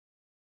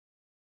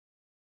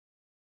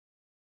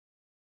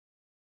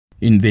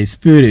in the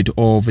spirit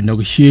of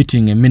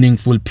negotiating a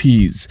meaningful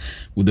peace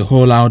with the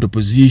Holdout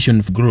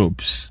opposition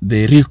groups.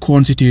 The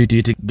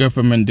reconstituted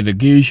government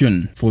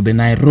delegation for the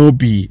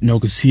Nairobi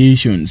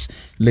negotiations,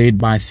 led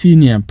by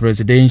senior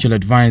presidential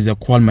advisor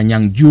Kwame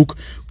Nyang-Juk,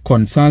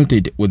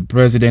 consulted with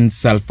President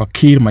Salva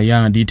Kiir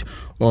Mayardit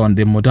on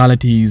the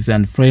modalities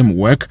and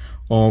framework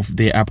of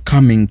the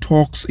upcoming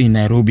talks in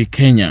Nairobi,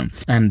 Kenya,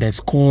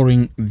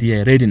 underscoring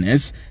their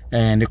readiness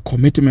and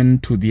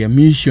commitment to their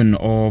mission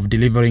of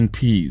delivering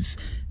peace.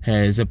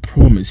 Has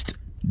promised.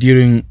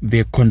 During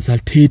the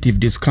consultative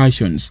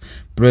discussions,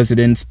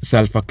 President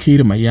Salva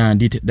Kiir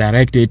Mayardit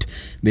directed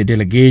the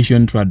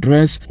delegation to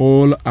address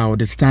all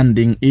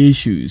outstanding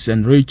issues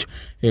and reach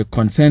a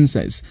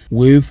consensus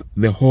with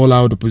the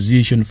Holdout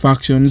opposition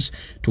factions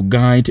to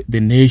guide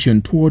the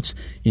nation towards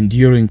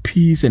enduring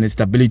peace and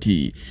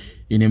stability.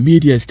 In a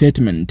media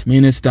statement,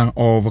 Minister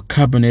of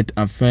Cabinet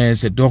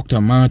Affairs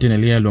Dr. Martin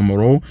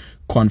Lomoro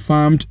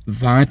confirmed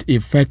that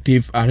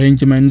effective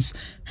arrangements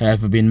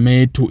have been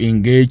made to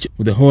engage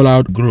with the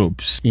Holdout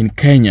groups in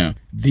Kenya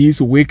this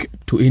week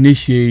to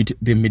initiate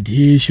the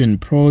mediation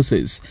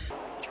process.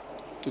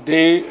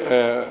 Today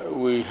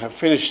we have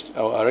finished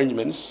our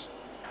arrangements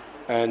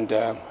and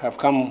have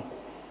come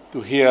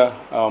to hear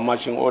our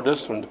marching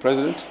orders from the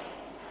President,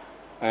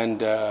 and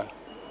the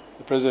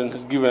President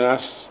has given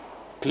us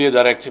clear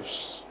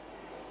directives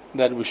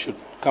that we should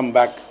come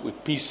back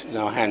with peace in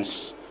our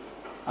hands.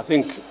 I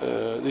think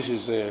this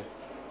is an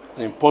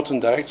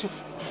important directive,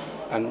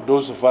 and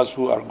those of us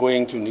who are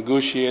going to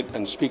negotiate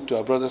and speak to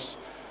our brothers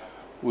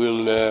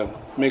will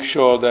make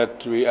sure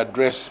that we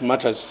address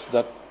matters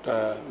that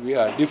we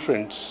are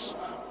different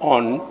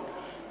on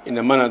in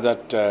a manner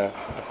that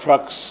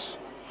attracts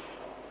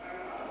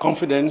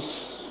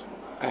confidence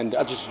and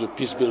attitude of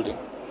peace building.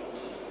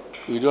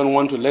 We don't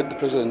want to let the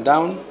President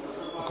down,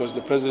 because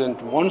the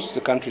President wants the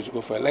country to go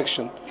for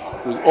election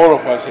with all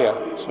of us here,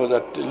 so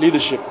that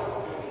leadership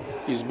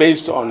is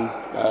based on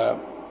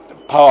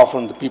power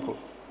from the people.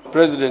 The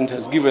President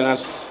has given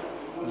us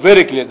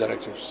very clear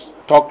directives.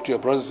 Talk to your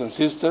brothers and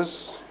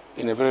sisters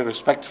in a very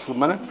respectful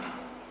manner,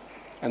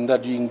 and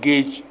that you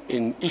engage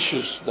in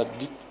issues that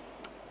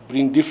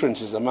bring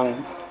differences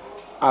among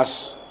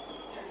us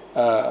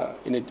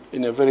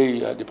in a very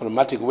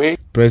diplomatic way.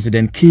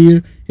 President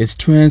Kiir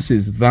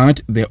stresses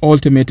that the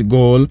ultimate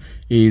goal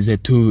is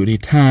to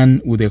return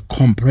with a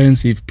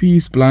comprehensive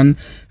peace plan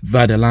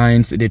that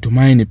aligns the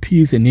Tumaini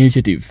Peace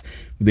Initiative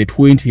with the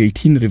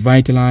 2018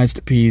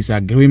 revitalized peace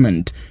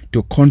agreement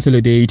to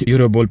consolidate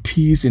durable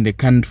peace in the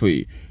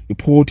country.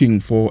 Reporting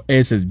for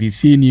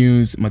SSBC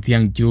News,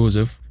 Mathiang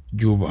Joseph,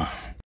 Juba.